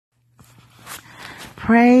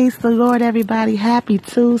Praise the Lord, everybody. Happy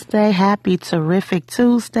Tuesday. Happy terrific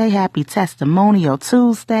Tuesday. Happy testimonial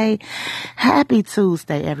Tuesday. Happy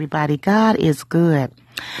Tuesday, everybody. God is good.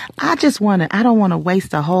 I don't want to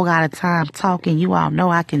waste a whole lot of time talking. You all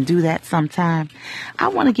know I can do that sometime. I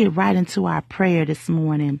want to get right into our prayer this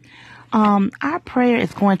morning. Our prayer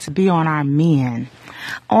is going to be on our men,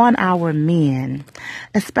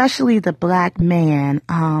 especially the black man.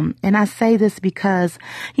 And I say this because,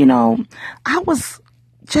 I was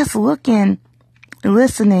just looking,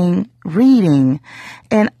 listening, reading,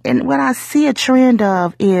 and what I see a trend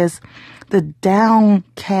of is the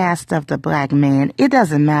downcast of the black man. It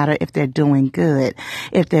doesn't matter if they're doing good,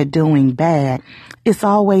 if they're doing bad. It's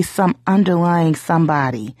always some underlying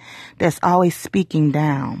somebody that's always speaking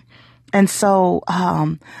down. And so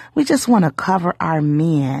we just want to cover our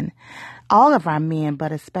men, all of our men,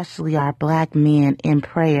 but especially our black men in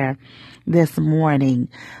prayer this morning.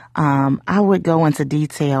 I would go into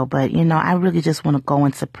detail, but, I really just want to go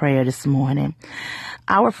into prayer this morning.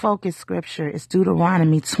 Our focus scripture is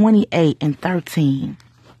Deuteronomy 28:13.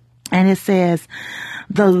 And it says,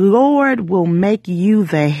 "The Lord will make you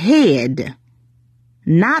the head,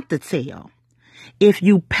 not the tail, if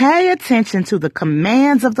you pay attention to the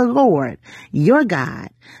commands of the Lord, your God,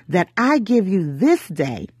 that I give you this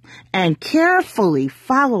day, and carefully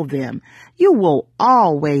follow them. You will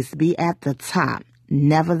always be at the top,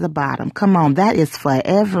 never the bottom." Come on, that is for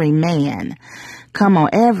every man. Come on,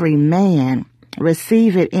 every man.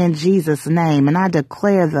 Receive it in Jesus' name. And I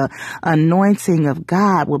declare the anointing of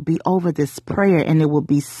God will be over this prayer, and it will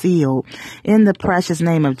be sealed in the precious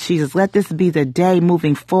name of Jesus. Let this be the day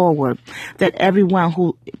moving forward that everyone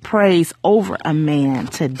who prays over a man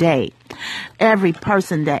today, every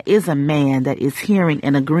person that is a man that is hearing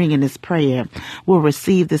and agreeing in this prayer, will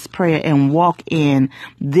receive this prayer and walk in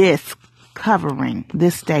this covering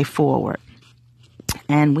this day forward.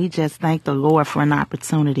 And we just thank the Lord for an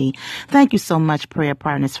opportunity. Thank you so much, prayer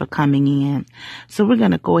partners, for coming in. So we're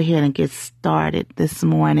going to go ahead and get started this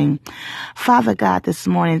morning. Father God, this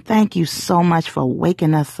morning, thank you so much for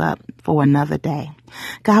waking us up for another day.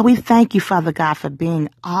 God, we thank you, Father God, for being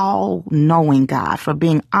all-knowing, God, for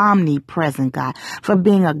being omnipresent, God, for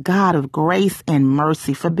being a God of grace and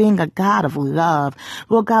mercy, for being a God of love.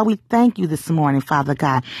 Lord God, we thank you this morning, Father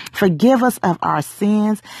God. Forgive us of our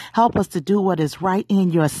sins. Help us to do what is right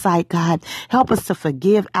in your sight, God. Help us to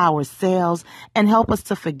forgive ourselves and help us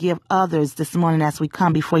to forgive others this morning as we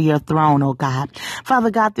come before your throne, oh God. Father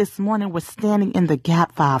God, this morning we're standing in the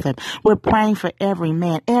gap, Father. We're praying for every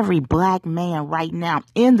man, every black man right now,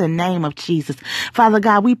 in the name of Jesus. Father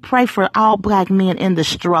God, we pray for all black men in the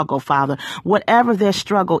struggle, Father, whatever their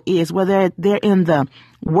struggle is, whether they're in the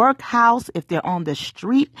workhouse, if they're on the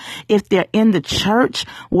street, if they're in the church,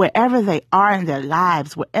 wherever they are in their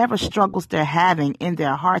lives, whatever struggles they're having in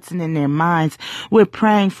their hearts and in their minds, we're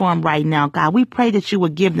praying for them right now, God. We pray that you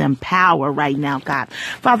would give them power right now, God.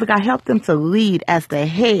 Father God, help them to lead as the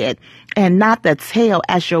head and not the tail,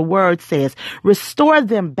 as your word says. Restore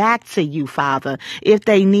them back to you, Father, if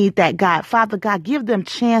they need that, God. Father God, give them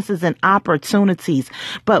chances and opportunities,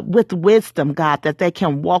 but with wisdom, God, that they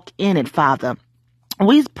can walk in it, Father.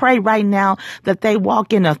 We pray right now that they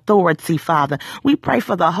walk in authority, Father. We pray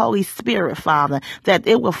for the Holy Spirit, Father, that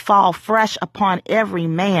it will fall fresh upon every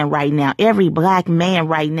man right now, every black man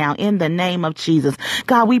right now, in the name of Jesus.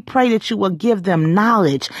 God, we pray that you will give them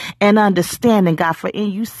knowledge and understanding, God, for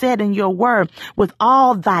you said in your word, with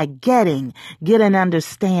all thy getting, get an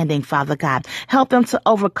understanding, Father God. Help them to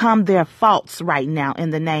overcome their faults right now in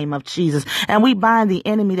the name of Jesus. And we bind the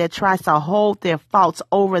enemy that tries to hold their faults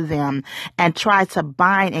over them and try to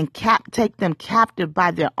bind and take them captive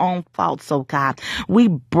by their own faults, oh God. We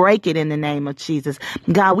break it in the name of Jesus.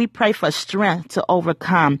 God, we pray for strength to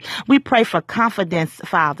overcome. We pray for confidence,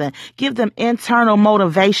 Father. Give them internal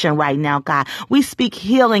motivation right now, God. We speak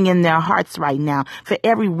healing in their hearts right now for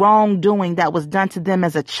every wrongdoing that was done to them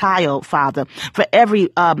as a child, Father, for every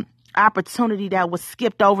opportunity that was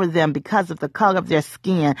skipped over them because of the color of their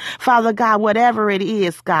skin. Father God, whatever it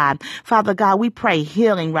is, God, Father God, we pray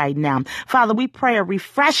healing right now. Father, we pray a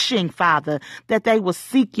refreshing, Father, that they will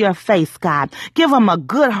seek your face, God. Give them a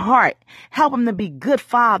good heart. Help them to be good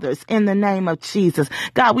fathers in the name of Jesus.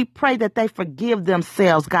 God, we pray that they forgive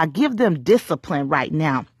themselves. God, give them discipline right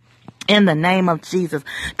now. In the name of Jesus.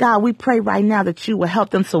 God, we pray right now that you will help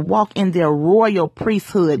them to walk in their royal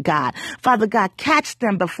priesthood, God. Father God, catch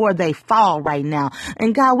them before they fall right now.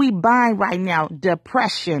 And God, we bind right now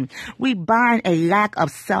depression. We bind a lack of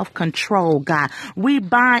self-control, God. We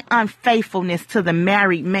bind unfaithfulness to the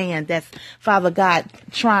married man that's, Father God,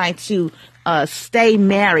 trying to stay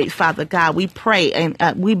married, Father God. We pray and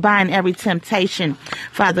we bind every temptation,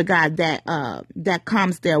 Father God, that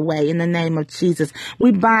comes their way in the name of Jesus.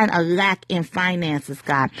 We bind a lack in finances,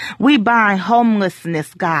 God. We bind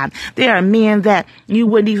homelessness, God. There are men that you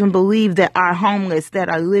wouldn't even believe that are homeless, that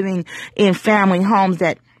are living in family homes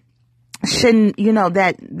that shouldn't,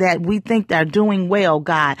 that we think they're doing well,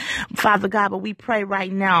 God. Father God, but we pray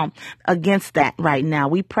right now against that right now.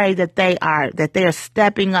 We pray that they are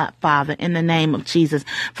stepping up, Father, in the name of Jesus.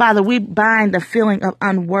 Father, we bind the feeling of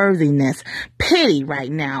unworthiness, pity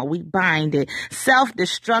right now. We bind it.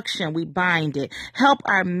 Self-destruction, we bind it. Help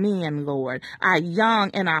our men, Lord, our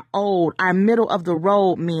young and our old, our middle of the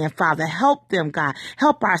road men, Father. Help them, God.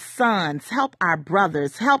 Help our sons, help our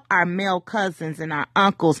brothers, help our male cousins and our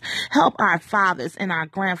uncles. Help our fathers and our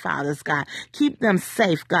grandfathers, God. Keep them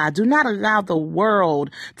safe, God. Do not allow the world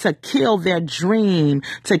to kill their dream,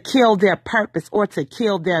 to kill their purpose, or to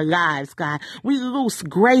kill their lives, God. We loose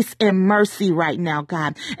grace and mercy right now,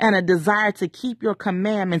 God, and a desire to keep your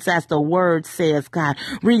commandments as the word says, God.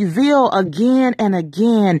 Reveal again and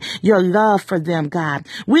again your love for them, God.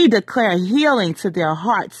 We declare healing to their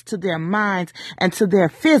hearts, to their minds, and to their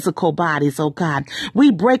physical bodies, oh God.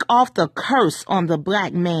 We break off the curse on the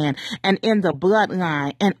black man and in the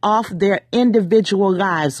bloodline and off their individual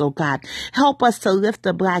lives, oh God. Help us to lift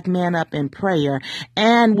the black man up in prayer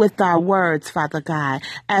and with our words, Father God,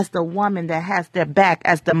 as the woman that has their back,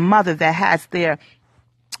 as the mother that has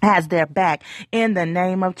their back in the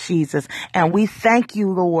name of Jesus. And we thank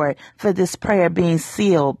you, Lord, for this prayer being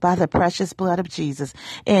sealed by the precious blood of Jesus.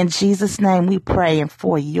 In Jesus' name we pray and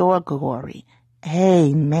for your glory.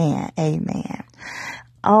 Amen. Amen.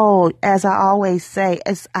 Oh, as I always say,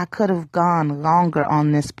 I could have gone longer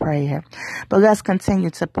on this prayer, but let's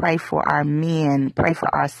continue to pray for our men, pray for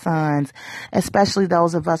our sons, especially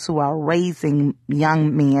those of us who are raising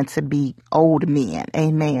young men to be old men.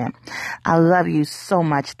 Amen. I love you so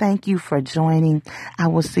much. Thank you for joining. I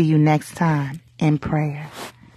will see you next time in prayer.